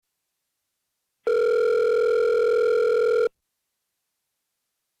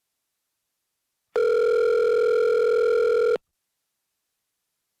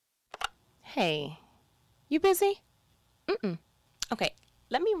You busy? Mm-mm. Okay,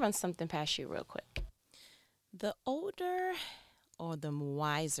 let me run something past you real quick. The older or the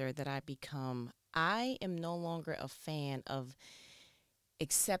wiser that I become, I am no longer a fan of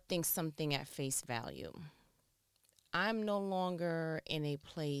accepting something at face value. I'm no longer in a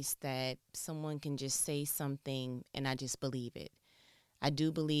place that someone can just say something and I just believe it. I do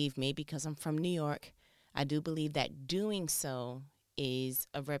believe, maybe because I'm from New York, I do believe that doing so is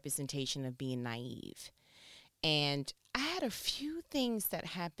a representation of being naive. And I had a few things that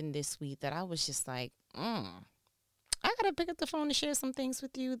happened this week that I was just like, I gotta pick up the phone to share some things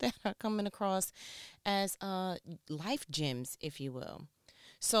with you that are coming across as life gems, if you will.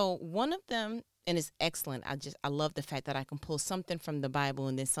 So one of them, and it's excellent. I love the fact that I can pull something from the Bible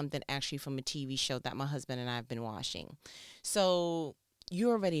and then something actually from a TV show that my husband and I have been watching. So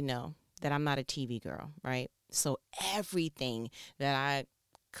you already know that I'm not a TV girl, right? So everything that I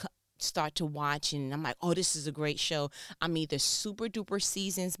start to watch and I'm like, oh, this is a great show. I'm either super duper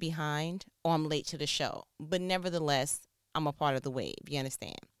seasons behind or I'm late to the show. But nevertheless, I'm a part of the wave. You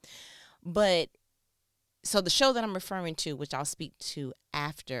understand? But so the show that I'm referring to, which I'll speak to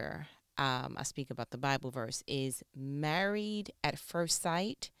after I speak about the Bible verse, is Married at First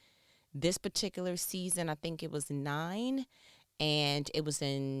Sight. This particular season, I think it was 9, and it was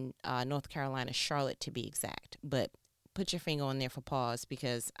in North Carolina, Charlotte to be exact. But put your finger on there for pause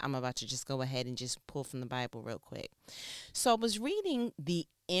because I'm about to just go ahead and just pull from the Bible real quick. So I was reading the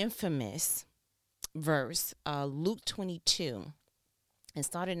infamous verse, Luke 22, and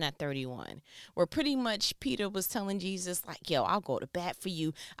starting at 31, where pretty much Peter was telling Jesus, like, yo, I'll go to bat for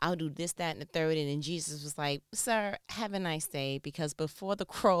you. I'll do this, that, and the third. And then Jesus was like, sir, have a nice day, because before the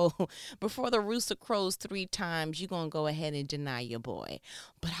crow, before the rooster crows 3 times, you're going to go ahead and deny your boy.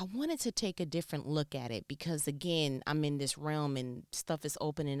 But I wanted to take a different look at it because, again, I'm in this realm and stuff is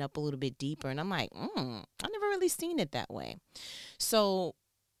opening up a little bit deeper. And I'm like, I never really seen it that way. So,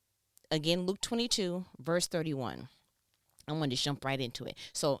 again, Luke 22, verse 31. I want to jump right into it.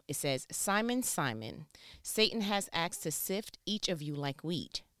 So it says, Simon, Simon, Satan has asked to sift each of you like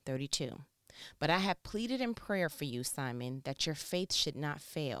wheat. 32. But I have pleaded in prayer for you, Simon, that your faith should not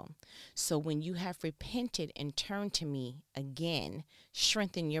fail. So when you have repented and turned to me again,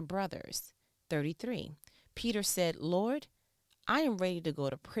 strengthen your brothers. 33. Peter said, Lord, I am ready to go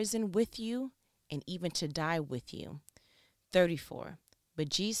to prison with you and even to die with you. 34. But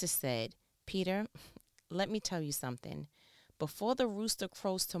Jesus said, Peter, let me tell you something. Before the rooster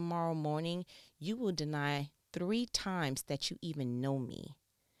crows tomorrow morning, you will deny 3 times that you even know me.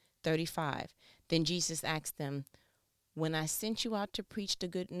 35. Then Jesus asked them, when I sent you out to preach the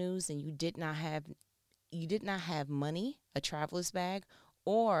good news and you did not have money, a traveler's bag,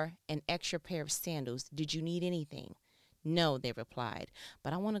 or an extra pair of sandals, did you need anything? No, they replied.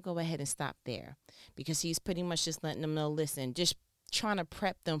 But I want to go ahead and stop there because he's pretty much just letting them know, listen, just trying to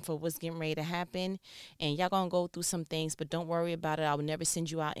prep them for what's getting ready to happen. And y'all going to go through some things, but don't worry about it. I will never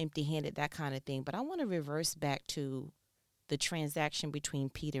send you out empty handed, that kind of thing. But I want to reverse back to the transaction between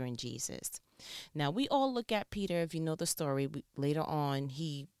Peter and Jesus. Now, we all look at Peter, if you know the story, later on,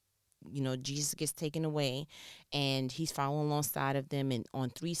 Jesus gets taken away and he's following alongside of them. And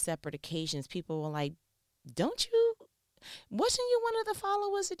on 3 separate occasions, people were like, wasn't you one of the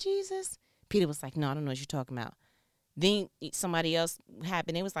followers of Jesus? Peter was like, no, I don't know what you're talking about. Then somebody else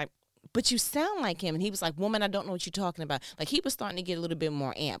happened. It was like, but you sound like him. And he was like, woman, I don't know what you're talking about. Like, he was starting to get a little bit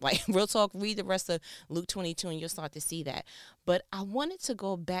more amped. Like, real talk, read the rest of Luke 22 and you'll start to see that. But I wanted to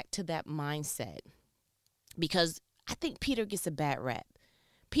go back to that mindset because I think Peter gets a bad rap.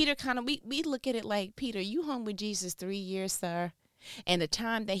 Peter kind of, we look at it like, Peter, you hung with Jesus 3 years, sir. And the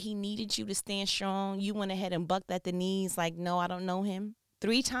time that he needed you to stand strong, you went ahead and bucked at the knees like, no, I don't know him.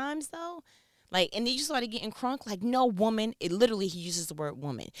 3 times, though? Like, and then you started getting crunk, like, no, woman. It literally, he uses the word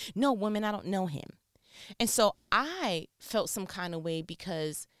woman. No, woman, I don't know him. And so I felt some kind of way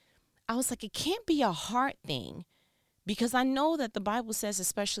because I was like, it can't be a heart thing. Because I know that the Bible says,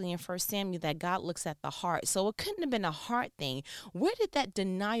 especially in 1 Samuel, that God looks at the heart. So it couldn't have been a heart thing. Where did that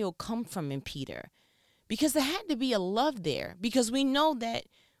denial come from in Peter? Because there had to be a love there. Because we know that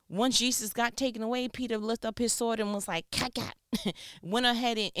once Jesus got taken away, Peter lifted up his sword and was like, cat, cat. Went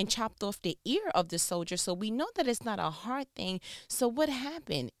ahead and chopped off the ear of the soldier. So we know that it's not a hard thing. So what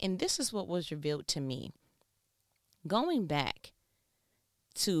happened? And this is what was revealed to me. Going back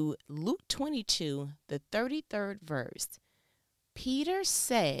to Luke 22, the 33rd verse, Peter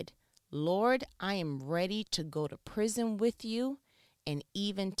said, Lord, I am ready to go to prison with you and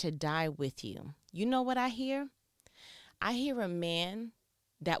even to die with you. You know what I hear? I hear a man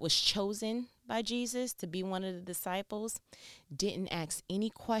that was chosen by Jesus to be one of the disciples, didn't ask any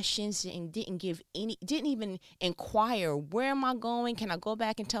questions, and didn't even inquire, where am I going? Can I go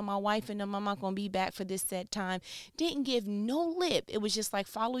back and tell my wife and them I'm not going to be back for this set time? Didn't give no lip. It was just like,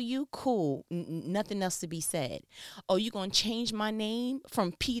 follow you, cool, nothing else to be said. Oh, you going to change my name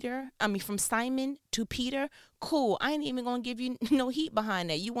from Simon to Peter? Cool. I ain't even going to give you no heat behind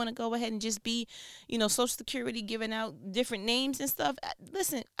that. You want to go ahead and just be, Social Security giving out different names and stuff?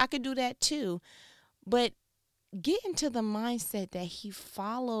 Listen, I could do that too. But get into the mindset that he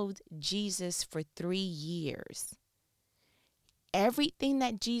followed Jesus for 3 years. Everything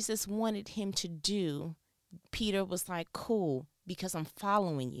that Jesus wanted him to do, Peter was like, cool, because I'm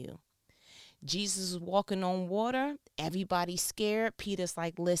following you. Jesus is walking on water. Everybody's scared. Peter's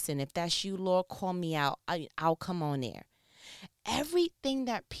like, listen, if that's you, Lord, call me out. I'll come on there. Everything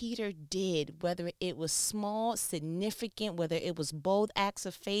that Peter did, whether it was small, significant, whether it was bold acts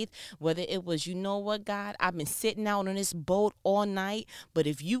of faith, whether it was, you know what, God, I've been sitting out on this boat all night, but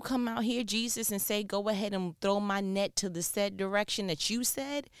if you come out here, Jesus, and say, go ahead and throw my net to the said direction that you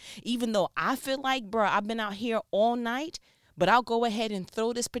said, even though I feel like, bro, I've been out here all night, but I'll go ahead and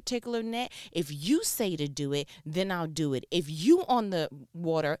throw this particular net. If you say to do it, then I'll do it. If you on the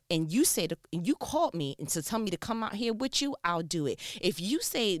water and you called me and to tell me to come out here with you, I'll do it. If you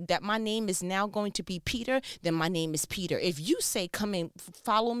say that my name is now going to be Peter, then my name is Peter. If you say come and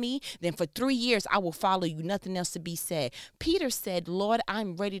follow me, then for 3 years I will follow you. Nothing else to be said. Peter said, Lord,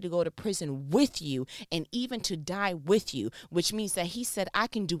 I'm ready to go to prison with you and even to die with you, which means that he said, I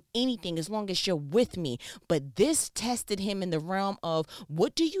can do anything as long as you're with me. But this tested him in the realm of,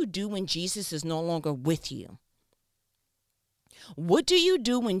 what do you do when Jesus is no longer with you? What do you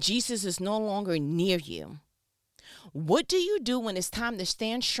do when Jesus is no longer near you? What do you do when it's time to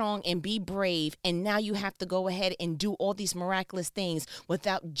stand strong and be brave, and now you have to go ahead and do all these miraculous things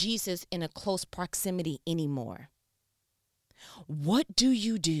without Jesus in a close proximity anymore? What do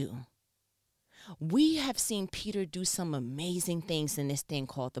you do? We have seen Peter do some amazing things in this thing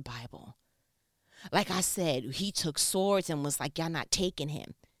called the Bible. Like I said, he took swords and was like, y'all not taking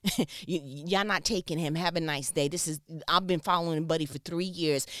him. Y'all not taking him. Have a nice day. I've been following Buddy for 3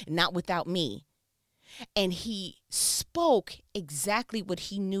 years, not without me. And he spoke exactly what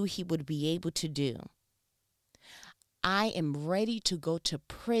he knew he would be able to do. I am ready to go to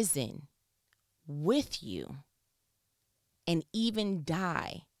prison with you and even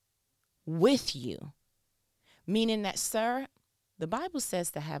die with you. Meaning that, sir, the Bible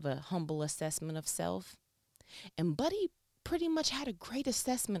says to have a humble assessment of self. And Buddy pretty much had a great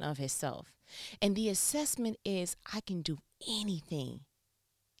assessment of himself. And the assessment is, I can do anything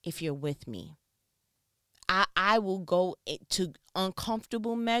if you're with me. I will go to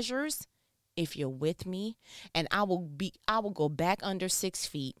uncomfortable measures if you're with me. And I will go back under 6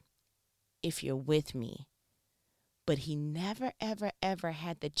 feet if you're with me. But he never, ever, ever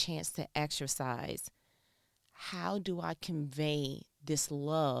had the chance to exercise. How do I convey this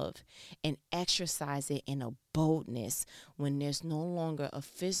love and exercise it in a boldness when there's no longer a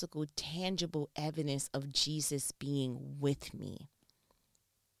physical, tangible evidence of Jesus being with me?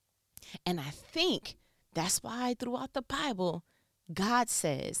 And I think that's why throughout the Bible, God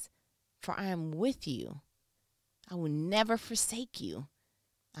says, for I am with you. I will never forsake you.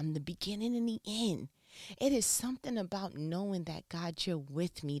 I'm the beginning and the end. It is something about knowing that, God, you're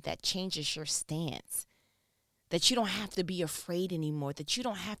with me, that changes your stance. That you don't have to be afraid anymore, that you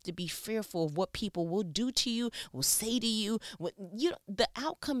don't have to be fearful of what people will do to you, will say to you. The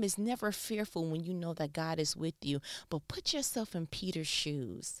outcome is never fearful when you know that God is with you. But put yourself in Peter's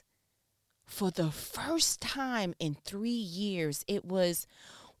shoes. For the first time in 3 years, it was,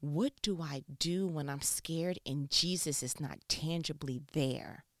 what do I do when I'm scared and Jesus is not tangibly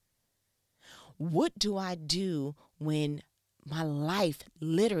there? What do I do when my life,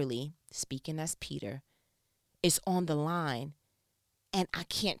 literally, speaking as Peter, is on the line and I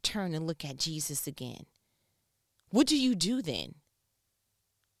can't turn and look at Jesus again? What do you do then?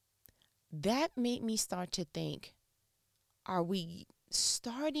 That made me start to think, are we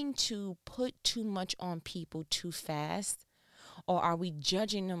starting to put too much on people too fast? Or are we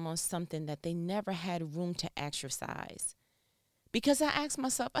judging them on something that they never had room to exercise? Because I asked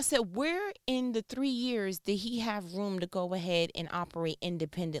myself, I said, where in the 3 years did he have room to go ahead and operate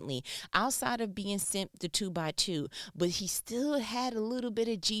independently outside of being sent the 2x2? But he still had a little bit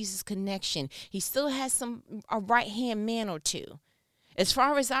of Jesus connection. He still had a right-hand man or two. As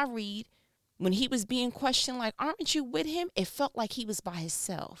far as I read, when he was being questioned, like, aren't you with him? It felt like he was by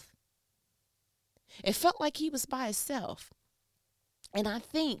himself. It felt like he was by himself. And I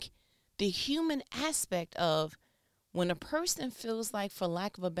think the human aspect of, When a person feels like, for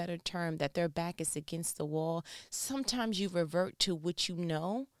lack of a better term, that their back is against the wall, sometimes you revert to what you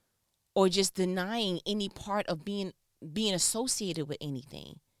know, or just denying any part of being associated with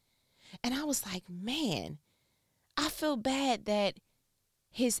anything. And I was like, man, I feel bad that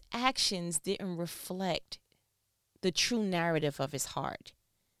his actions didn't reflect the true narrative of his heart.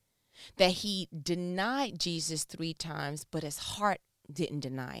 That he denied Jesus 3 times, but his heart didn't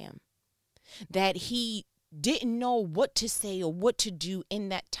deny him. That he didn't know what to say or what to do in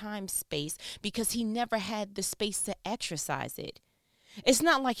that time space because he never had the space to exercise it. It's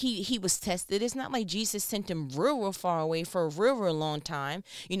not like he was tested. It's not like Jesus sent him real far away for a real long time.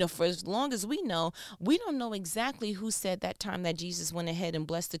 For as long as we know, we don't know exactly who said that time that Jesus went ahead and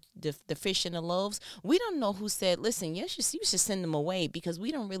blessed the fish and the loaves. We don't know who said, listen, you should send them away, because we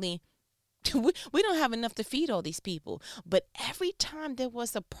don't really, we don't have enough to feed all these people. But every time there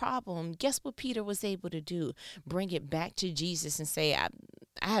was a problem, guess what Peter was able to do? Bring it back to Jesus and say, I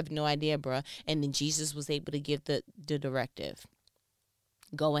have no idea, bruh. And then Jesus was able to give the directive.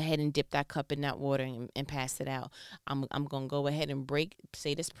 Go ahead and dip that cup in that water and pass it out. I'm going to go ahead and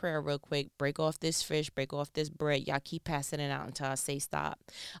say this prayer real quick. Break off this fish, break off this bread. Y'all keep passing it out until I say stop.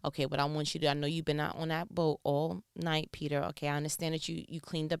 Okay, what I want you to, I know you've been out on that boat all night, Peter. Okay, I understand that you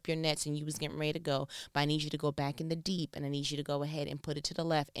cleaned up your nets and you was getting ready to go, but I need you to go back in the deep, and I need you to go ahead and put it to the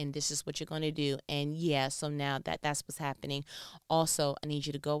left, and this is what you're going to do. And yeah, so now that's what's happening. Also, I need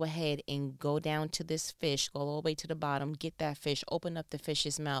you to go ahead and go down to this fish, go all the way to the bottom, get that fish, open up the fish's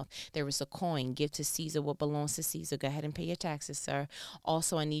mouth. There is a coin. Give to Caesar what belongs to Caesar. Go ahead and pay your taxes, sir.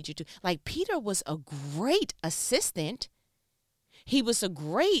 Also, I need you to, Peter was a great assistant. He was a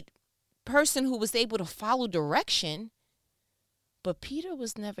great person who was able to follow direction. But Peter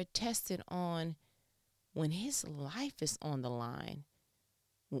was never tested on when his life is on the line,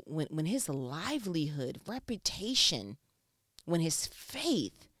 when his livelihood, reputation, when his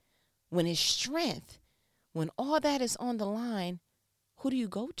faith, when his strength, when all that is on the line. Who do you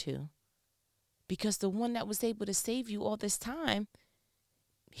go to? Because the one that was able to save you all this time,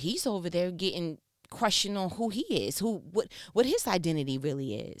 he's over there getting questioned on who he is, what his identity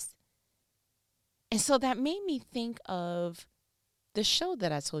really is. And so that made me think of the show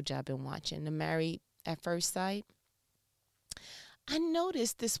that I told you I've been watching, The Married at First Sight. I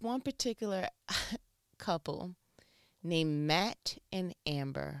noticed this one particular couple named Matt and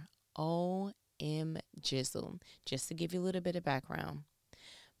Amber. O.M. Jizzle. Just to give you a little bit of background.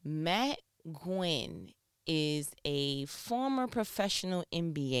 Matt Gwynn is a former professional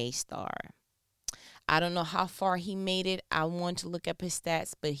NBA star. I don't know how far he made it. I wanted to look up his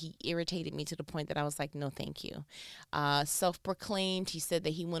stats, but he irritated me to the point that I was like, no, thank you. Self-proclaimed. He said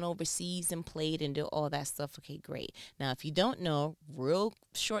that he went overseas and played and did all that stuff. Okay, great. Now, if you don't know, real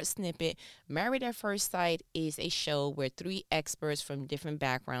short snippet, Married at First Sight is a show where 3 experts from different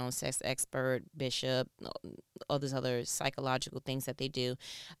backgrounds, sex expert, bishop, all those other psychological things that they do,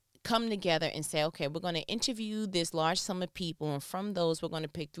 come together and say, okay, we're going to interview this large sum of people, and from those, we're going to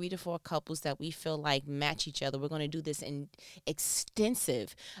pick 3 to 4 couples that we feel like match each other. We're going to do this in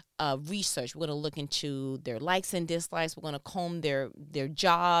extensive research. We're going to look into their likes and dislikes. We're going to comb their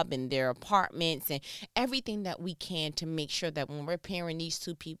job and their apartments and everything that we can to make sure that when we're pairing these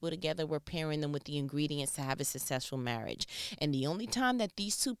 2 people together, we're pairing them with the ingredients to have a successful marriage. And the only time that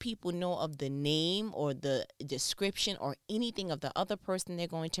these 2 people know of the name or the description or anything of the other person they're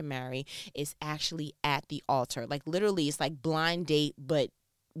going to marry is actually at the altar. Like, literally, it's like blind date, but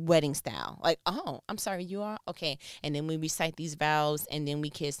wedding style. Like, oh, I'm sorry, you are? Okay. And then we recite these vows, and then we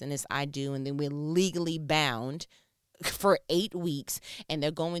kiss, and it's I do, and then we're legally bound for 8 weeks, and they're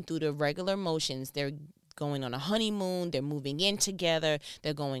going through the regular motions. They're going on a honeymoon, they're moving in together,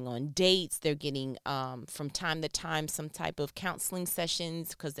 they're going on dates, they're getting from time to time some type of counseling sessions,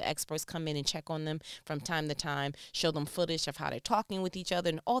 because the experts come in and check on them from time to time, show them footage of how they're talking with each other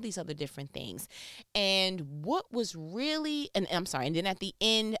and all these other different things. And what was really, and then at the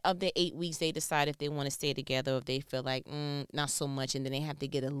end of the 8 weeks, they decide if they want to stay together, or if they feel like not so much, and then they have to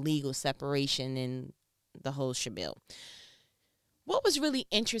get a legal separation and the whole spiel. What was really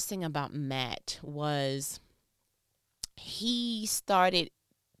interesting about Matt was he started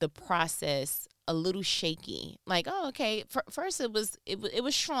the process a little shaky. Like, oh, okay. First, it was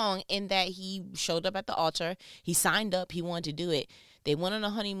strong in that he showed up at the altar. He signed up. He wanted to do it. They went on a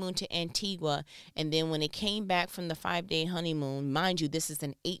honeymoon to Antigua, and then when they came back from the 5-day honeymoon, mind you, this is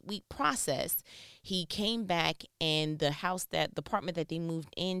an 8-week process. He came back, and the apartment that they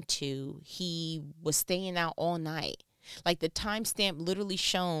moved into, he was staying out all night. Like, the timestamp literally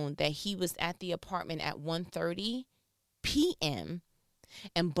shown that he was at the apartment at 1:30 p.m.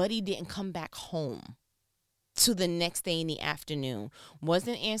 and Buddy didn't come back home. to the next day in the afternoon.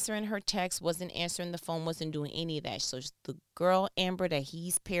 Wasn't answering her text, wasn't answering the phone, wasn't doing any of that. So the girl, Amber, that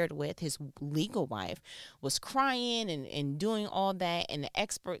he's paired with, his legal wife, was crying and doing all that. And the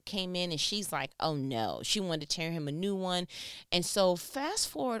expert came in and she's like, oh no, she wanted to tear him a new one. And so fast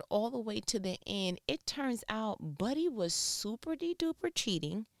forward all the way to the end, it turns out Buddy was super duper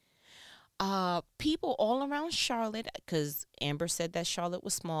cheating. People all around Charlotte, because Amber said that Charlotte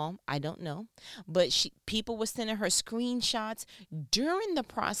was small. I don't know, but people were sending her screenshots. During the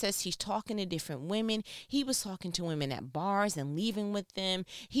process, he's talking to different women. He was talking to women at bars and leaving with them.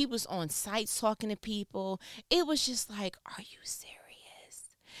 He was on sites talking to people. It was just like, are you serious?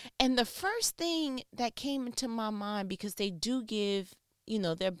 And the first thing that came into my mind, because they do give,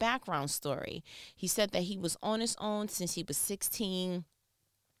 their background story. He said that he was on his own since he was 16,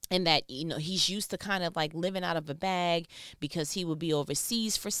 and that he's used to kind of like living out of a bag, because he would be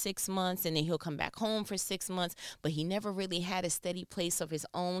overseas for 6 months and then he'll come back home for 6 months, but he never really had a steady place of his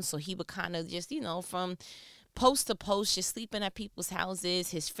own. So he would kind of just from post to post, just sleeping at people's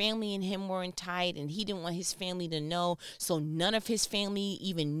houses. His family and him weren't tight, and he didn't want his family to know. So none of his family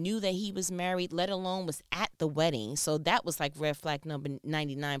even knew that he was married, let alone was at the wedding. So that was like red flag number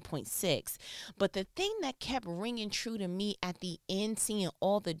 99.6. But the thing that kept ringing true to me at the end, seeing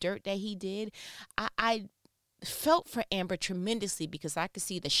all the dirt that he did, I felt for Amber tremendously, because I could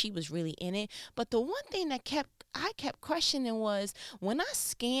see that she was really in it. But the one thing that I kept questioning was, when I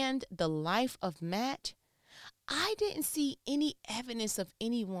scanned the life of Matt, I didn't see any evidence of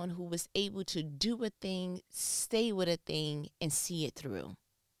anyone who was able to do a thing, stay with a thing, and see it through.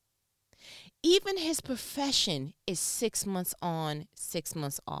 Even his profession is 6 months on, 6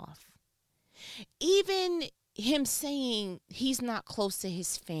 months off. Even him saying he's not close to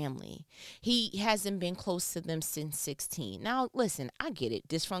his family. He hasn't been close to them since 16. Now, listen, I get it.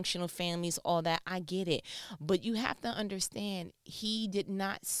 Dysfunctional families, all that, I get it. But you have to understand, he did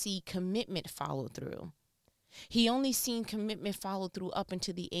not see commitment follow through. He only seen commitment follow through up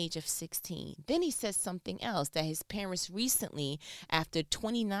until the age of 16. Then he says something else, that his parents recently, after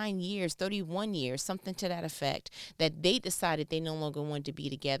 29 years, 31 years, something to that effect, that they decided they no longer wanted to be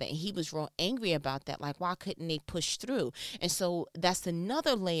together. And he was real angry about that. Like, why couldn't they push through? And so that's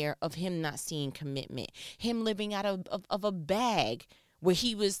another layer of him not seeing commitment. Him living out of a bag, where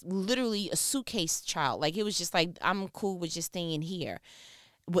he was literally a suitcase child. Like, it was just like, I'm cool with just staying here.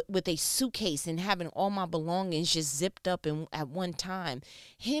 With a suitcase and having all my belongings just zipped up at one time.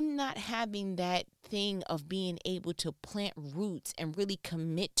 Him not having that thing of being able to plant roots and really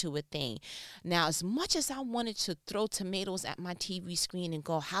commit to a thing. Now, as much as I wanted to throw tomatoes at my TV screen and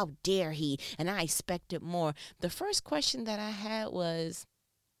go, how dare he, and I expected more, the first question that I had was,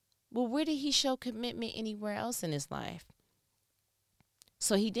 well, where did he show commitment anywhere else in his life?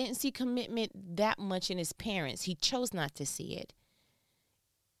 So he didn't see commitment that much in his parents. He chose not to see it,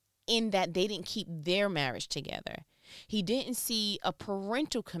 in that they didn't keep their marriage together. He didn't see a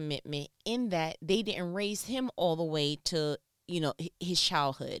parental commitment, in that they didn't raise him all the way to, his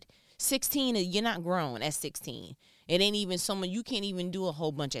childhood. 16, you're not grown at 16. It ain't even someone, you can't even do a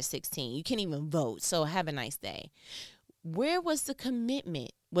whole bunch at 16. You can't even vote. So have a nice day. Where was the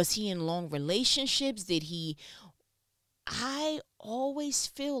commitment? Was he in long relationships? I always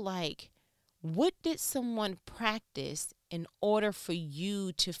feel like, what did someone practice in order for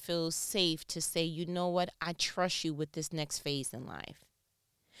you to feel safe to say, you know what, I trust you with this next phase in life?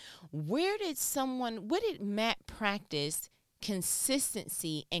 What did Matt practice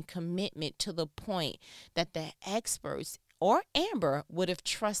consistency and commitment to the point that the experts or Amber would have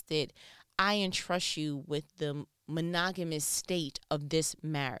trusted, I entrust you with the monogamous state of this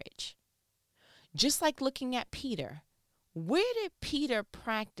marriage? Just like looking at Peter. Where did Peter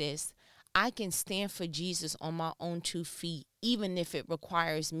practice, I can stand for Jesus on my own 2 feet, even if it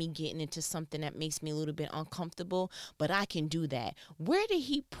requires me getting into something that makes me a little bit uncomfortable, but I can do that? Where did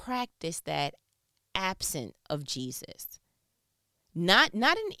he practice that absent of Jesus? Not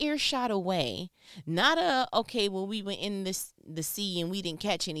an earshot away, not okay, well, we were in the sea and we didn't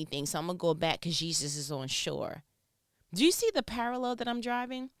catch anything, so I'm going to go back because Jesus is on shore. Do you see the parallel that I'm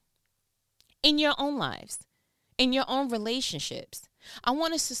driving? In your own lives, in your own relationships, I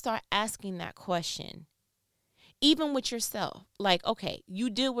want us to start asking that question, even with yourself. Like, okay,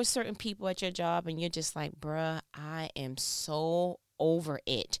 you deal with certain people at your job and you're just like, bruh, I am so over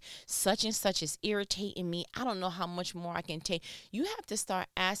it. Such and such is irritating me. I don't know how much more I can take. You have to start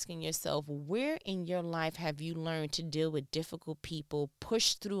asking yourself, where in your life have you learned to deal with difficult people,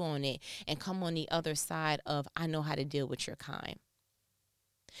 push through on it, and come on the other side of, I know how to deal with your kind?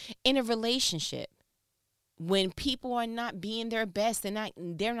 In a relationship, when people are not being their best, they're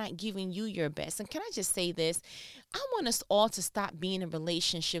not giving you your best. And can I just say this? I want us all to stop being in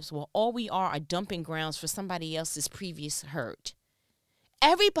relationships where all we are dumping grounds for somebody else's previous hurt.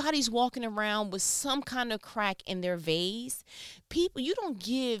 Everybody's walking around with some kind of crack in their vase. People, you don't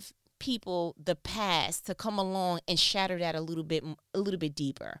give people the pass to come along and shatter that a little bit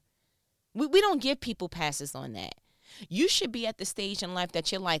deeper. We don't give people passes on that. You should be at the stage in life that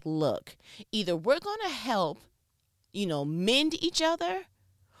you're like, look, either we're going to help, mend each other,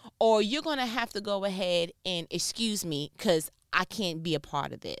 or you're going to have to go ahead and excuse me because I can't be a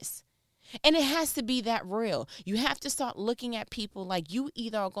part of this. And it has to be that real. You have to start looking at people like you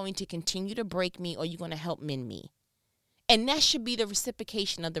either are going to continue to break me or you're going to help mend me. And that should be the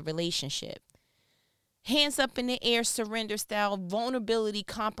reciprocation of the relationship. Hands up in the air, surrender style, vulnerability,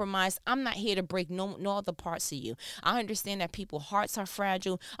 compromise. I'm not here to break no other parts of you. I understand that people's hearts are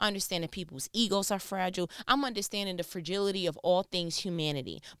fragile. I understand that people's egos are fragile. I'm understanding the fragility of all things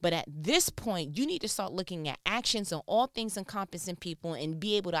humanity. But at this point, you need to start looking at actions on all things encompassing people and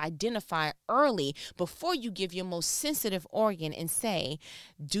be able to identify early before you give your most sensitive organ and say,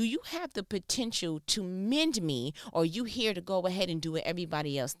 do you have the potential to mend me, or are you here to go ahead and do what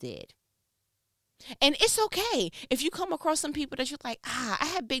everybody else did? And it's okay if you come across some people that you're like,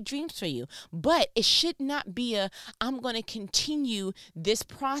 I had big dreams for you. But it should not be I'm going to continue this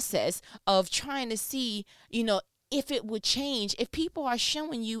process of trying to see, if it would change. If people are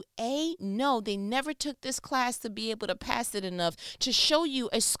showing you, no, they never took this class to be able to pass it enough to show you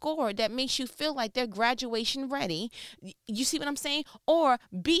a score that makes you feel like they're graduation ready. You see what I'm saying? Or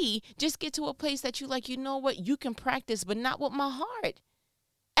B, just get to a place that you like, you know what, you can practice, but not with my heart.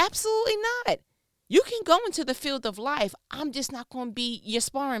 Absolutely not. You can go into the field of life. I'm just not going to be your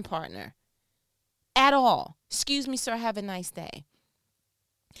sparring partner at all. Excuse me, sir. Have a nice day.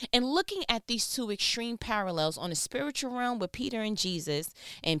 And looking at these two extreme parallels on the spiritual realm with Peter and Jesus,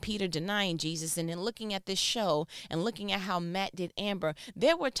 and Peter denying Jesus, and then looking at this show and looking at how Matt did Amber,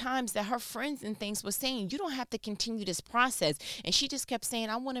 there were times that her friends and things were saying, you don't have to continue this process. And she just kept saying,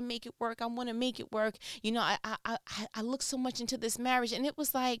 I want to make it work. I want to make it work. I look so much into this marriage. And it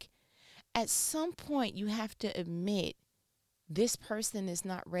was like, at some point, you have to admit this person is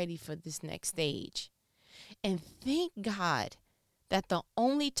not ready for this next stage. And thank God that the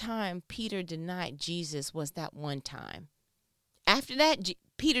only time Peter denied Jesus was that one time. After that,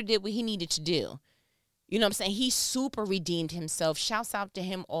 Peter did what he needed to do. You know what I'm saying? He super redeemed himself. Shouts out to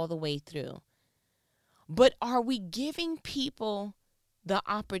him all the way through. But are we giving people the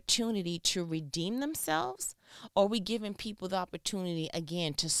opportunity to redeem themselves? Or are we giving people the opportunity,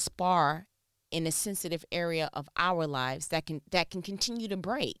 again, to spar in a sensitive area of our lives that can continue to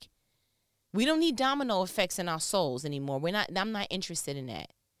break? We don't need domino effects in our souls anymore. I'm not interested in that.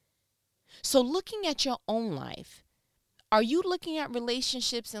 So looking at your own life, are you looking at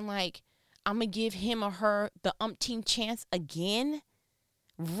relationships and like, I'm going to give him or her the umpteenth chance again?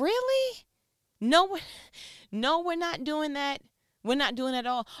 Really? No, we're not doing that. We're not doing it at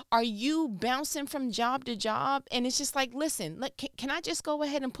all. Are you bouncing from job to job? And it's just like, listen, can I just go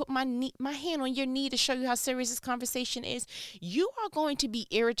ahead and put my hand on your knee to show you how serious this conversation is? You are going to be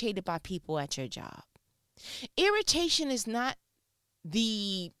irritated by people at your job. Irritation is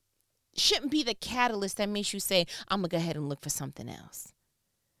shouldn't be the catalyst that makes you say, I'm going to go ahead and look for something else.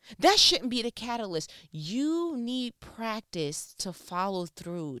 That shouldn't be the catalyst. You need practice to follow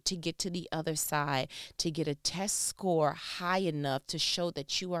through, to get to the other side, to get a test score high enough to show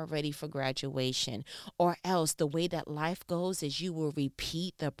that you are ready for graduation. Or else the way that life goes is you will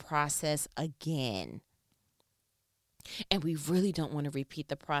repeat the process again. And we really don't want to repeat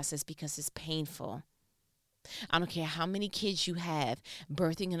the process because it's painful. I don't care how many kids you have,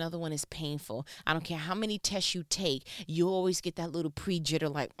 birthing another one is painful. I don't care how many tests you take, you always get that little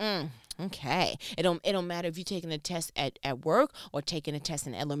pre-jitter like, okay. It don't matter if you're taking a test at work or taking a test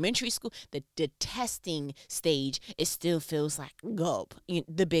in elementary school. The testing stage, it still feels like gulp,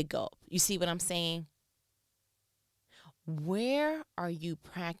 the big gulp. You see what I'm saying? Where are you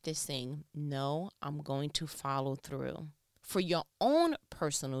practicing? No, I'm going to follow through for your own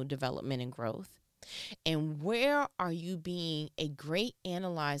personal development and growth. And where are you being a great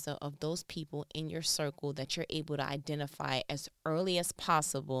analyzer of those people in your circle that you're able to identify as early as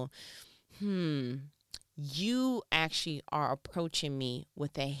possible? You actually are approaching me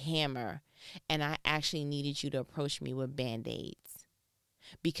with a hammer, and I actually needed you to approach me with Band-Aids.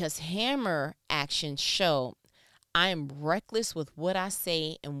 Because hammer actions show I am reckless with what I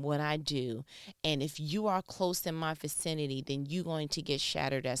say and what I do. And if you are close in my vicinity, then you're going to get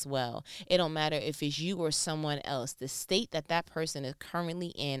shattered as well. It don't matter if it's you or someone else. The state that that person is currently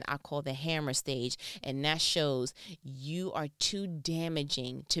in, I call the hammer stage. And that shows you are too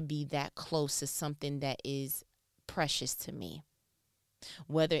damaging to be that close to something that is precious to me.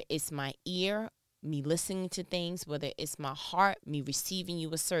 Whether it's my ear, me listening to things, whether it's my heart, me receiving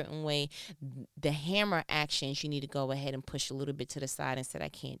you a certain way, the hammer actions, you need to go ahead and push a little bit to the side and say, I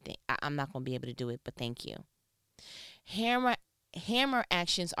can't think, I'm not going to be able to do it, but thank you. Hammer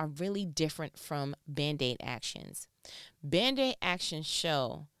actions are really different from Band-Aid actions. Band-Aid actions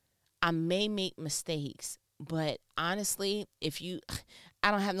show I may make mistakes, but honestly, I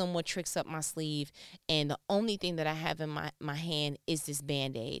don't have no more tricks up my sleeve, and the only thing that I have in my hand is this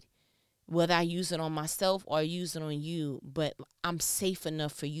Band-Aid. Whether I use it on myself or I use it on you, but I'm safe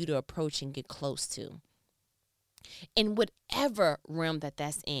enough for you to approach and get close to. In whatever realm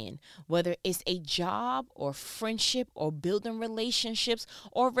that's in, whether it's a job or friendship or building relationships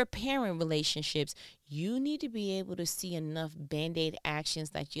or repairing relationships, you need to be able to see enough Band-Aid actions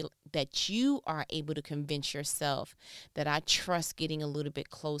that you are able to convince yourself that I trust getting a little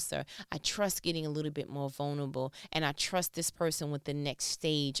bit closer. I trust getting a little bit more vulnerable, and I trust this person with the next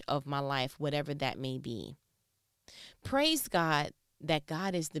stage of my life, whatever that may be. Praise God that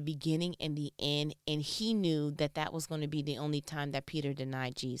God is the beginning and the end, and he knew that that was going to be the only time that Peter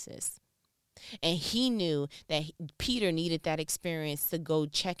denied Jesus. And he knew that Peter needed that experience to go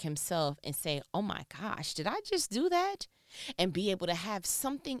check himself and say, oh my gosh, did I just do that? And be able to have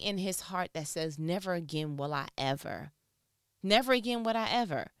something in his heart that says, never again will I ever. Never again would I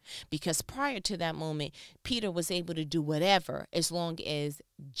ever. Because prior to that moment, Peter was able to do whatever as long as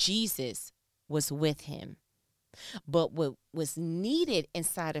Jesus was with him. But what was needed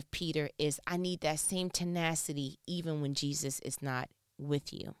inside of Peter is I need that same tenacity even when Jesus is not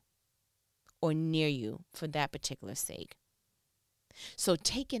with you or near you for that particular sake. So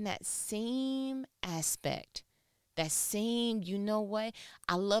taking that same aspect, that same, you know what?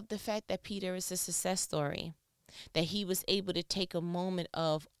 I love the fact that Peter is a success story, that he was able to take a moment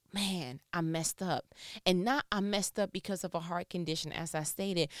of, man, I messed up. And not I messed up because of a heart condition, as I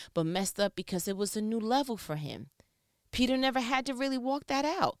stated, but messed up because it was a new level for him. Peter never had to really walk that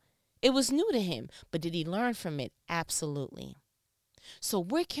out. It was new to him. But did he learn from it? Absolutely. So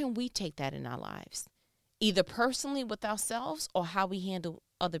where can we take that in our lives? Either personally with ourselves or how we handle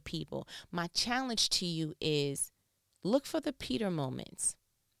other people. My challenge to you is look for the Peter moments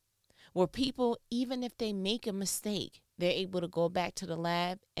where people, even if they make a mistake, they're able to go back to the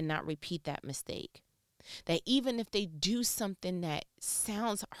lab and not repeat that mistake. That even if they do something that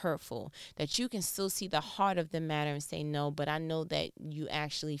sounds hurtful, that you can still see the heart of the matter and say, no, but I know that you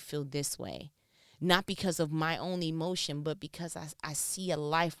actually feel this way. Not because of my own emotion, but because I see a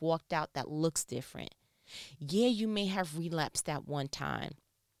life walked out that looks different. Yeah, you may have relapsed at one time,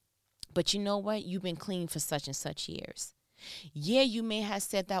 but you know what? You've been clean for such and such years. Yeah, you may have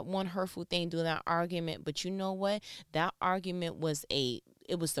said that one hurtful thing during that argument, but you know what? That argument was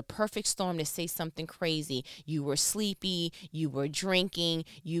it was the perfect storm to say something crazy. You were sleepy, you were drinking,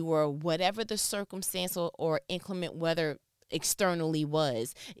 you were whatever the circumstance or inclement weather externally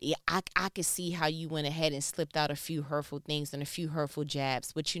was. Yeah, I could see how you went ahead and slipped out a few hurtful things and a few hurtful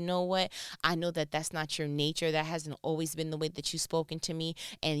jabs. But you know what? I know that that's not your nature. That hasn't always been the way that you've spoken to me.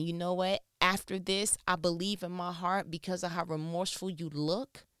 And you know what? After this, I believe in my heart, because of how remorseful you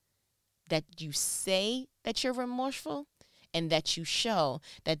look, that you say that you're remorseful and that you show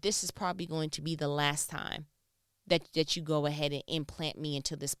that this is probably going to be the last time that you go ahead and implant me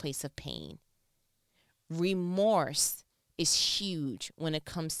into this place of pain. Remorse is huge when it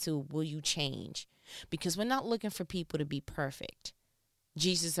comes to will you change? Because we're not looking for people to be perfect.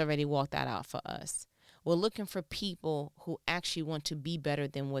 Jesus already walked that out for us. We're looking for people who actually want to be better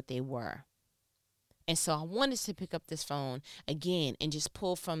than what they were. And so I wanted to pick up this phone again and just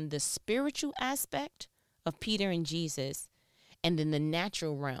pull from the spiritual aspect of Peter and Jesus, and then the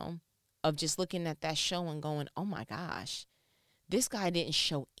natural realm of just looking at that show and going, oh my gosh, this guy didn't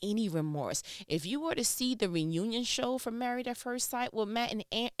show any remorse. If you were to see the reunion show for Married at First Sight with Matt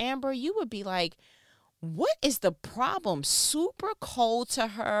and Amber, you would be like, what is the problem? Super cold to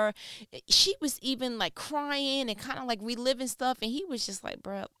her. She was even like crying and kind of like reliving stuff. And he was just like,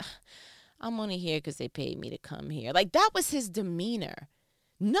 bro, I'm only here because they paid me to come here. Like, that was his demeanor.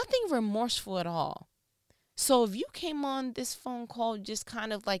 Nothing remorseful at all. So if you came on this phone call just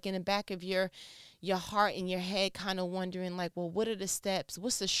kind of like in the back of your heart and your head kind of wondering like, well, what are the steps?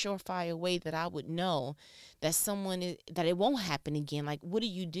 What's the surefire way that I would know that that it won't happen again? Like, what do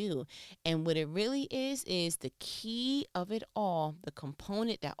you do? And what it really is the key of it all, the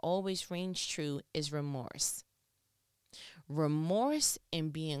component that always reigns true is remorse. Remorse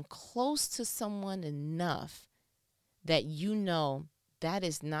and being close to someone enough that you know that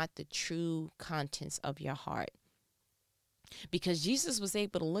is not the true contents of your heart. Because Jesus was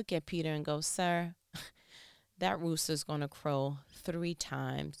able to look at Peter and go, sir, that rooster's going to crow 3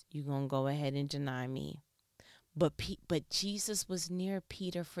 times. You're going to go ahead and deny me. But Jesus was near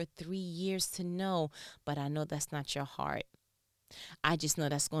Peter for 3 years to know, but I know that's not your heart. I just know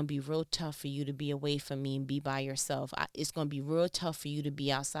that's going to be real tough for you to be away from me and be by yourself. It's going to be real tough for you to be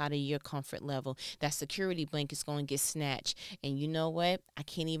outside of your comfort level. That security blanket's going to get snatched. And you know what? I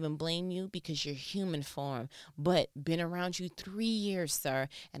can't even blame you because you're human form. But been around you 3 years, sir,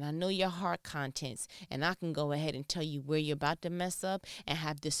 and I know your heart contents. And I can go ahead and tell you where you're about to mess up and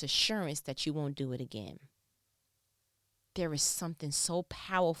have this assurance that you won't do it again. There is something so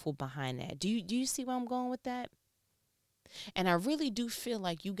powerful behind that. Do you see where I'm going with that? And I really do feel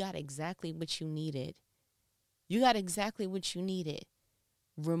like you got exactly what you needed. You got exactly what you needed.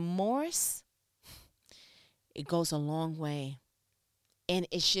 Remorse, it goes a long way. And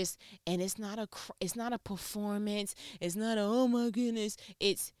it's not a performance. It's not a, oh my goodness.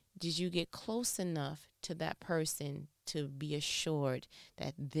 It's, did you get close enough to that person to be assured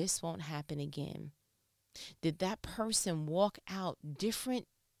that this won't happen again? Did that person walk out different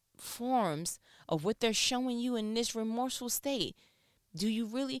forms of what they're showing you in this remorseful state? Do you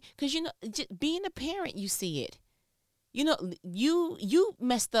really? Because, being a parent, you see it. You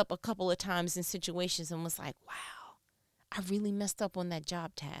messed up a couple of times in situations and was like, wow, I really messed up on that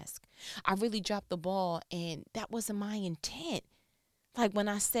job task. I really dropped the ball, and that wasn't my intent. Like when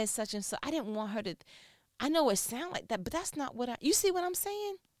I said such and such, I didn't want her to. I know it sounds like that, but that's not what you see what I'm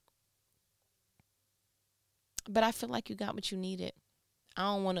saying? But I feel like you got what you needed. I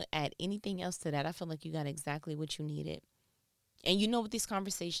don't want to add anything else to that. I feel like you got exactly what you needed. And you know what these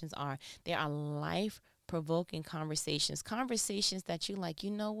conversations are? They are life-provoking conversations. Conversations that you like, you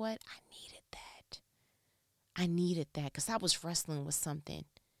know what? I needed that. I needed that because I was wrestling with something.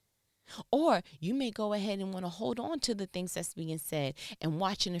 Or you may go ahead and want to hold on to the things that's being said and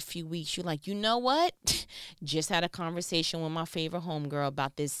watch in a few weeks. You're like, you know what? Just had a conversation with my favorite homegirl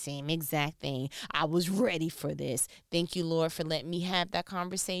about this same exact thing. I was ready for this. Thank you, Lord, for letting me have that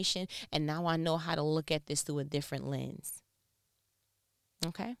conversation. And now I know how to look at this through a different lens.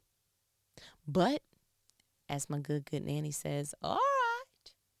 Okay? But as my good nanny says, all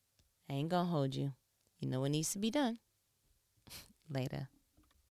right, I ain't gonna hold you. You know what needs to be done. Later.